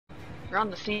We're on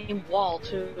the same wall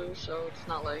too, so it's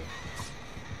not like.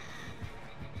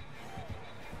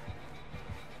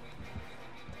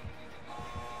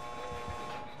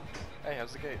 Hey,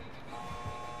 how's the gate?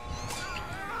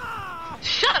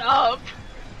 Shut up!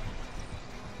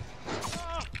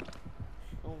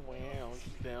 Oh wow,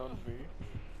 he downed me.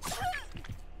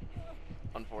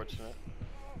 Unfortunate.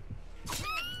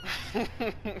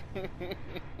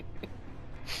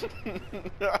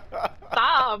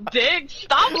 Stop, Dick!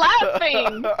 Stop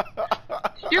laughing!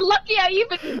 You're lucky I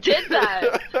even did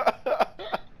that!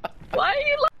 Why are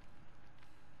you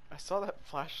I saw that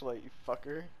flashlight, you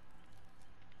fucker.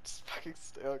 Just fucking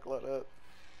stay on Claudette.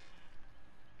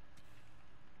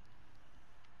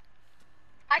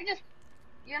 I just,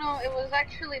 you know, it was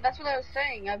actually, that's what I was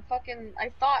saying. I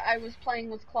thought I was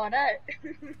playing with Claudette.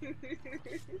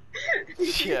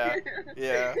 Yeah,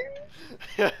 yeah.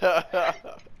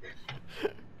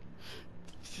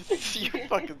 You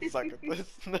fucking suck at this.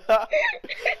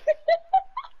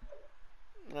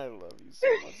 I love you so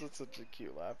much. That's such a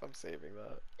cute laugh. I'm saving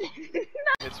that.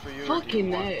 It's for you.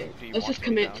 Fucking A. Let's just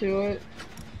commit to it.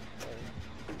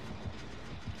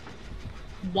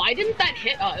 Why didn't that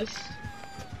hit us?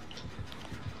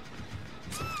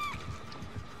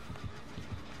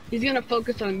 He's gonna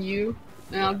focus on you,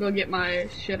 and I'll go get my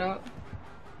shit up.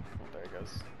 Oh, there he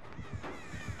goes.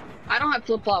 I don't have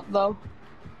flip-flop, though.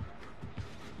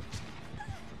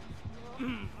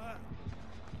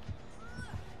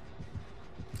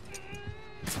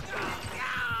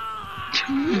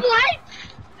 What?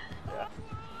 Yeah.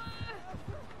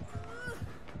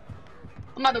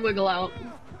 I'm about to wiggle out.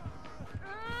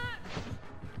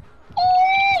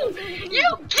 Oh! You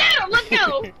get him! Let's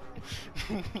go!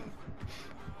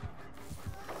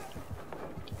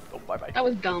 Oh, bye-bye. That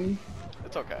was dumb.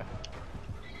 It's okay.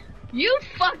 You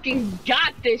fucking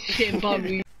got this shit,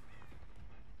 Bubby.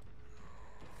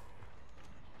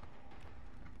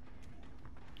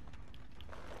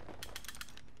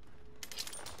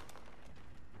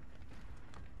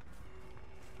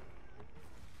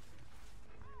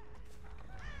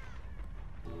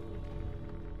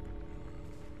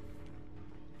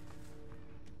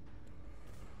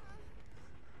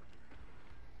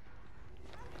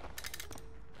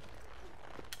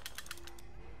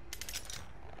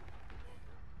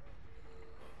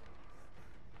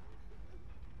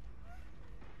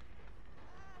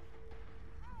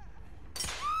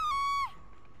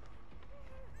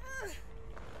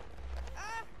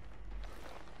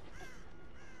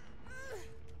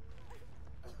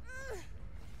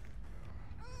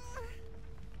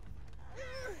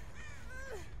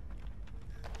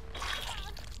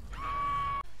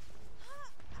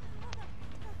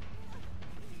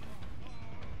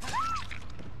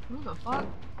 Who the fuck?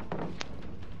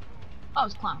 Oh,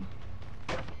 it's Clown.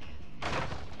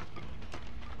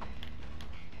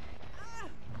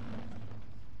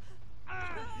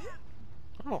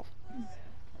 Oh.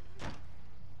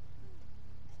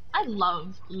 I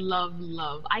love.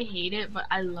 I hate it, but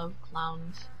I love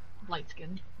Clown's light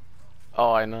skin.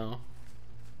 Oh, I know.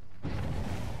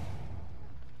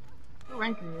 What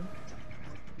rank are you?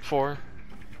 4.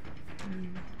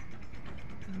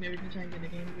 Maybe we can try and get a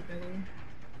game together.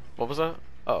 What was that?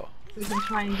 Oh. We can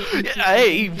try and get.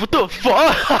 Hey, what the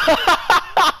fuck?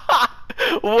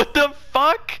 What the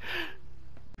fuck?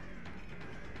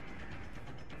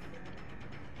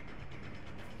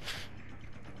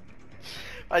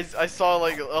 I saw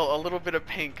like a little bit of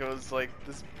pink. I was like,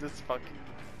 this fucking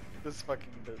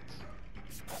bitch.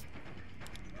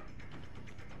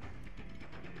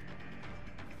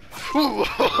 Ooh.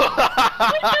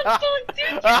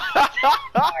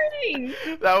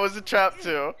 That was a trap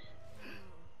too.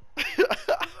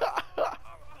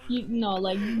 No,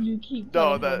 like you keep.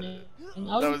 No, that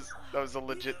was a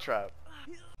legit trap.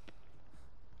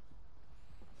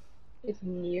 It's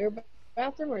near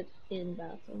bathroom or it's in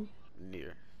bathroom?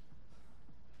 Near.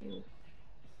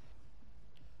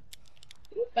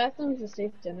 Bathroom's a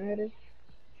safe generator.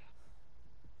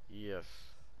 Yes.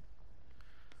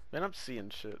 Man, I'm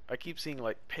seeing shit. I keep seeing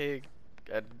like pig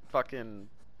and fucking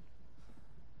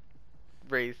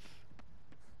wraith.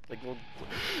 Like, well,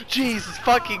 Jesus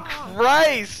fucking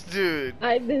Christ, dude!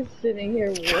 I've been sitting here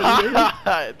waiting.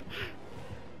 God!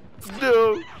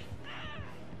 No!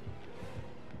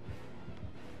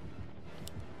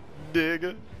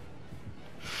 Nigga.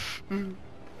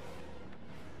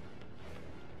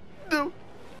 No!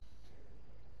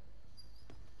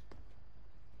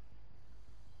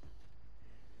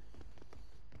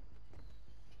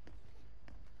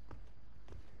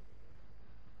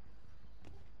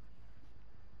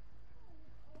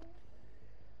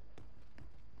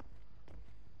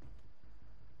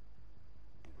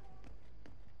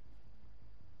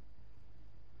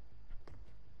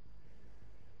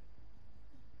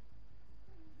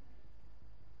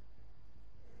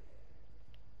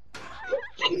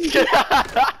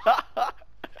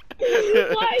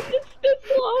 Why just this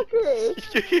locker?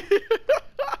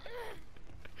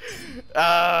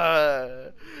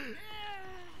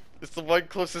 It's the one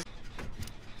closest.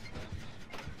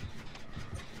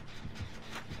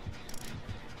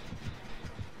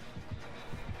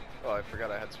 Oh, I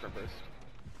forgot I had sprint burst.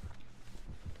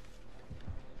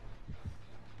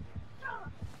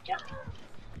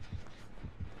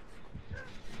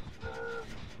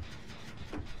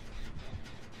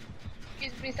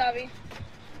 Excuse me, Sabi.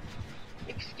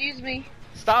 Excuse me.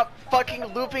 Stop fucking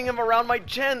looping him around my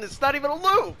gen. It's not even a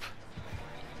loop.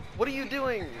 What are you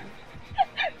doing?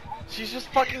 She's just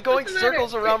fucking going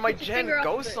circles around my gen.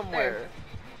 Go somewhere.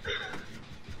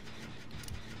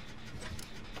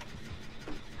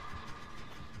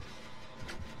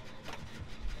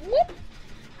 Whoop.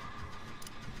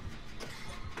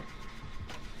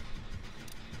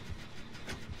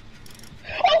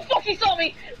 Oh fuck! He saw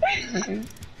me.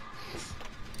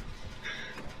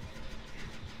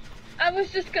 I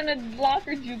was just gonna block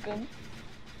or juke him.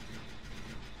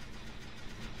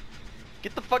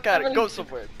 Get the fuck out of here. Go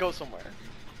somewhere. Go somewhere.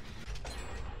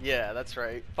 Yeah, that's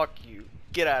right. Fuck you.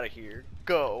 Get out of here.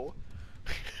 Go.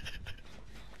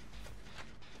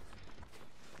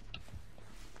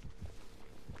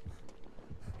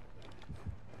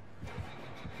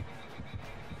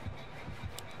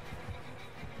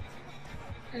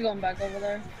 He's going back over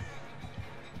there.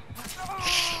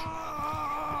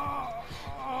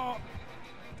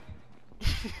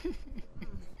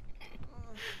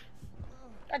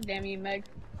 God damn you, Meg.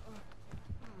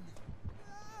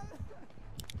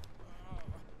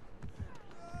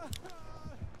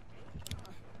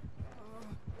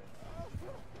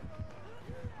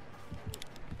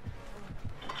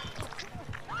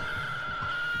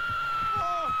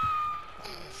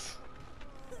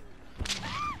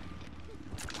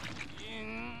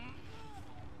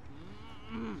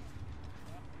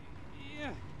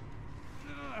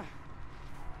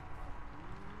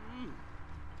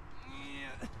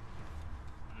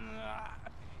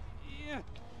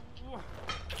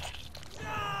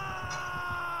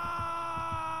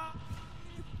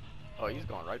 Oh, he's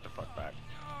going right the fuck back.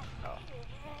 Oh.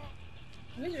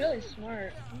 He's really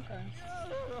smart. Okay.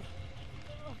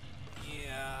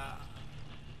 Yeah.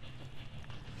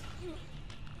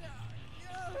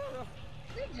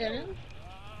 Hey, Jen.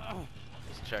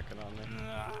 Just checking on me.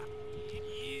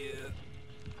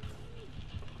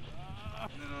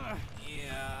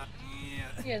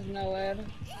 He has no ed.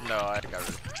 No, I got rid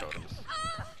of the totems.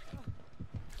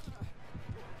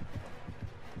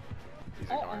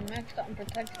 Oh, I'm maxed out and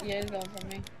protect. Yeah, he's going for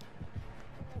me.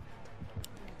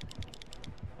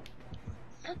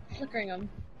 Stop flickering him.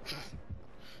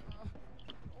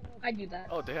 I do that.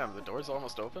 Oh damn, the door's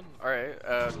almost open? Alright,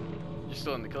 you're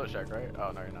still in the killer shack, right?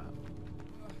 Oh no, you're not.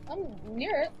 I'm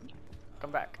near it.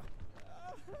 Come back.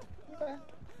 Okay.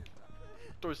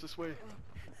 Door's this way.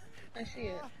 I see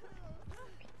it.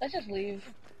 Let's just leave.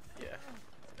 Yeah.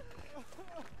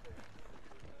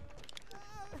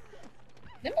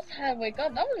 They must have wake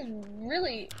up. That was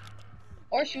really,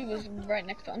 or she was right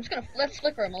next to him. I'm just gonna let's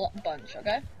flicker him a bunch,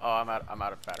 okay? Oh, I'm out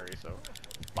of battery, so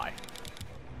bye.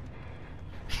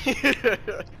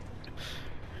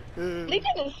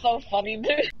 Legion is so funny,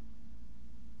 dude.